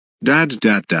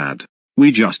Dad.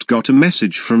 We just got a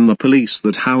message from the police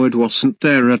that Howard wasn't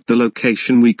there at the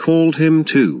location we called him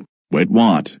to. Wait,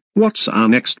 what? What's our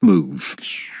next move?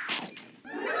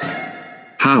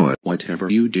 Howard. Whatever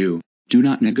you do, do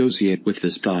not negotiate with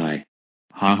this guy.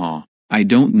 Haha, I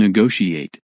don't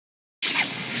negotiate.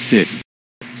 Sit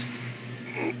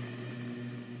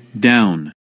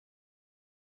down.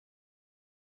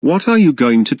 What are you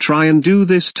going to try and do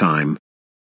this time?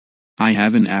 I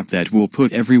have an app that will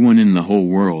put everyone in the whole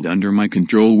world under my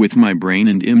control with my brain,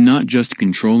 and am not just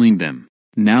controlling them.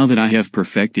 Now that I have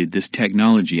perfected this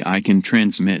technology, I can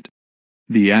transmit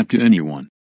the app to anyone.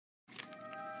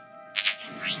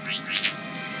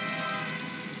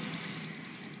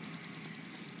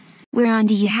 We're on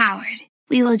to you, Howard.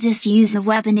 We will just use the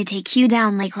weapon to take you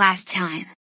down like last time.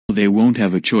 They won't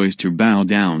have a choice to bow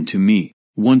down to me.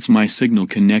 Once my signal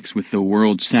connects with the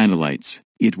world's satellites,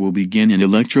 it will begin an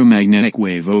electromagnetic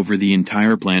wave over the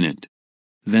entire planet.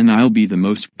 Then I'll be the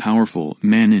most powerful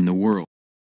man in the world.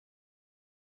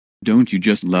 Don't you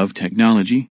just love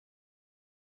technology?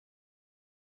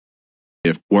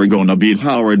 If we're gonna beat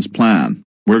Howard's plan,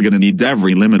 we're gonna need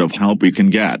every limit of help we can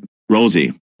get.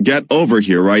 Rosie, get over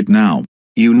here right now.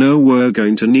 You know we're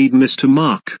going to need Mr.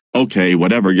 Mark. Okay,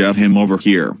 whatever, get him over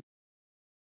here.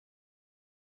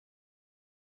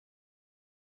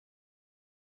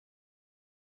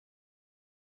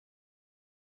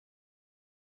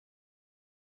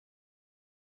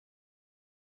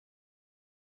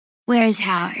 Where's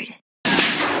Howard?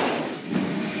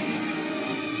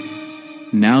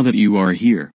 Now that you are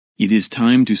here, it is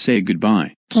time to say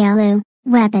goodbye. Caillou,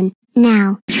 weapon,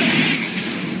 now.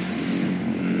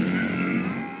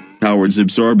 Howard's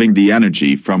absorbing the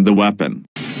energy from the weapon.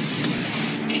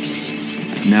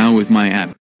 Now with my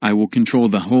app, I will control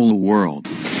the whole world.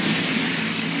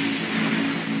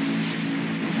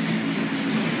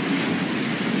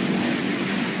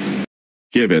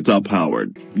 Give it up,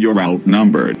 Howard. You're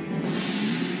outnumbered.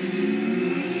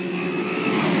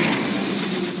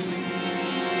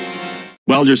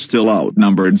 Well, you're still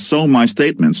outnumbered, so my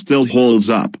statement still holds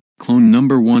up. Clone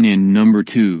number 1 and number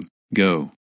 2,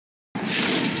 go.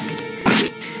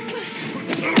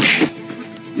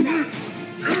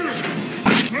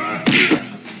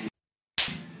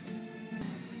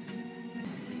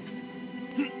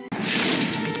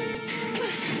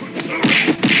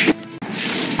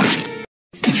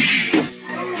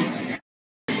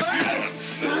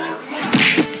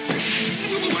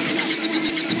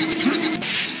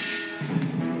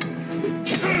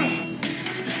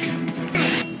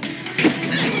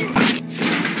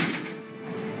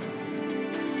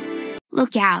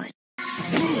 Look out.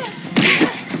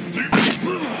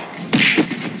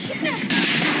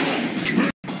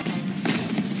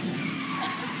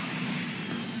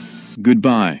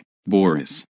 Goodbye,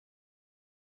 Boris.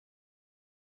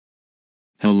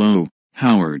 Hello,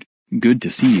 Howard. Good to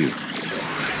see you.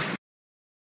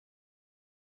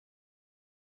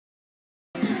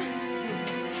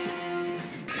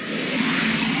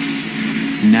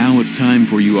 Now it's time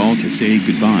for you all to say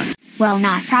goodbye. Well,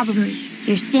 not probably.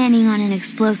 You're standing on an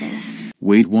explosive.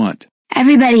 Wait, what?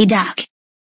 Everybody duck.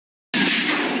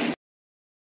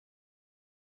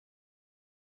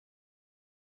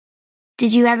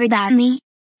 Did you ever doubt me?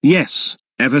 Yes,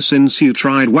 ever since you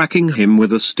tried whacking him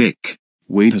with a stick.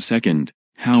 Wait a second,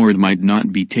 Howard might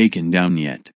not be taken down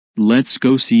yet. Let's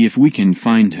go see if we can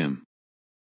find him.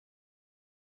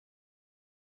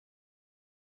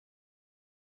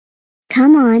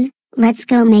 Come on, let's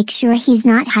go make sure he's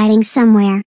not hiding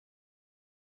somewhere.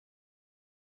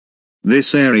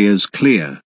 This area's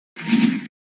clear.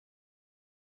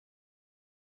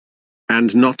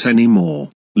 And not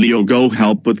anymore. Leo, go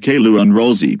help with Caillou and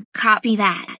Rosie. Copy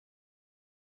that.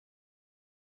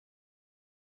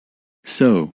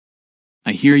 So,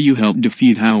 I hear you helped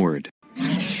defeat Howard.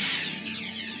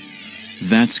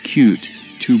 That's cute.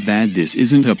 Too bad this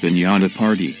isn't a piñata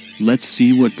party. Let's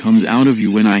see what comes out of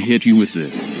you when I hit you with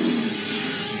this.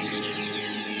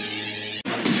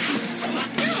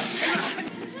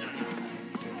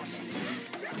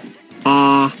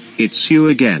 It's you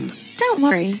again. Don't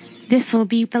worry. This will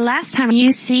be the last time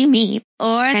you see me,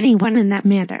 or anyone in that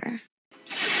matter.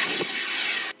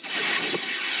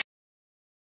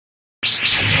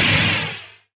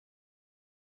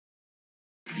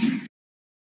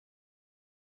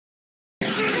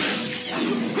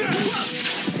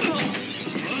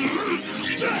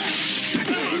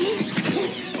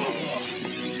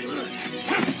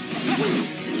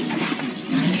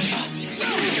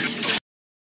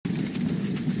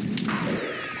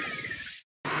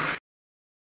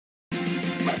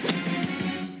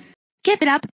 Give it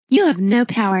up, you have no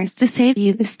powers to save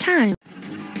you this time.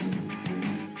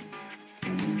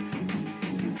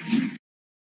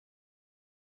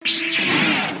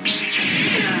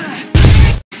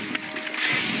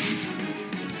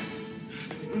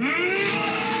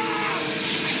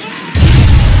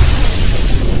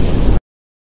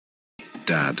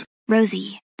 Dad.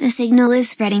 Rosie, the signal is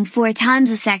spreading 4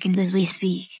 times a second as we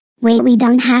speak. Wait, we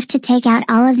don't have to take out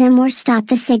all of them or stop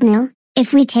the signal.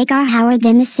 If we take our Howard,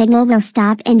 then the signal will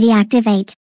stop and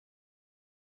deactivate.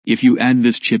 If you add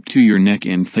this chip to your neck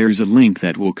and there's a link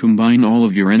that will combine all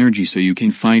of your energy so you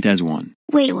can fight as one.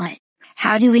 Wait, what?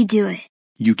 How do we do it?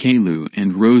 You, Caillou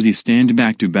and Rosie stand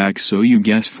back to back so you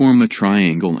guys form a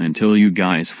triangle until you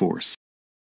guys force.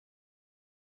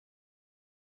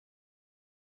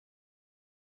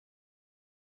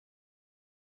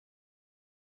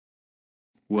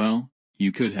 Well,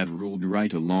 you could have ruled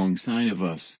right alongside of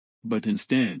us, but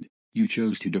instead, you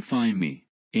chose to defy me.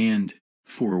 And,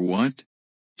 for what?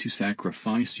 To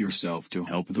sacrifice yourself to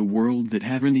help the world that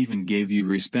haven't even gave you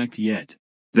respect yet.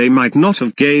 They might not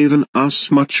have given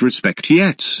us much respect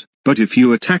yet, but if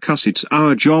you attack us, it's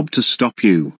our job to stop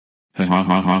you. Ha ha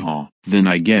ha ha ha. Then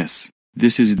I guess,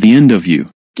 this is the end of you.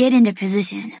 Get into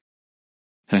position.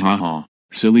 Ha ha ha.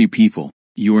 Silly people,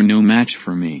 you're no match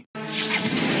for me.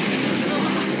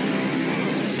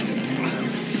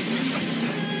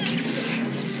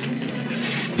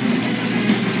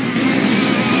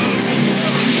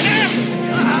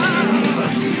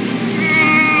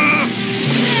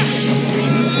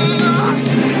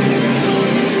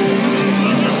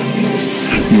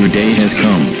 Your day has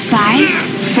come. 5,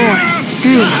 4,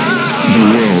 3. The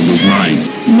world is mine.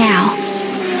 Now.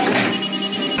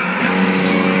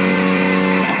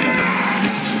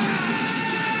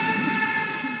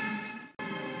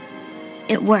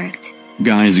 It worked.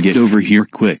 Guys, get over here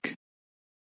quick.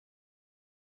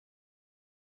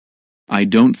 I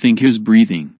don't think he's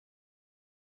breathing.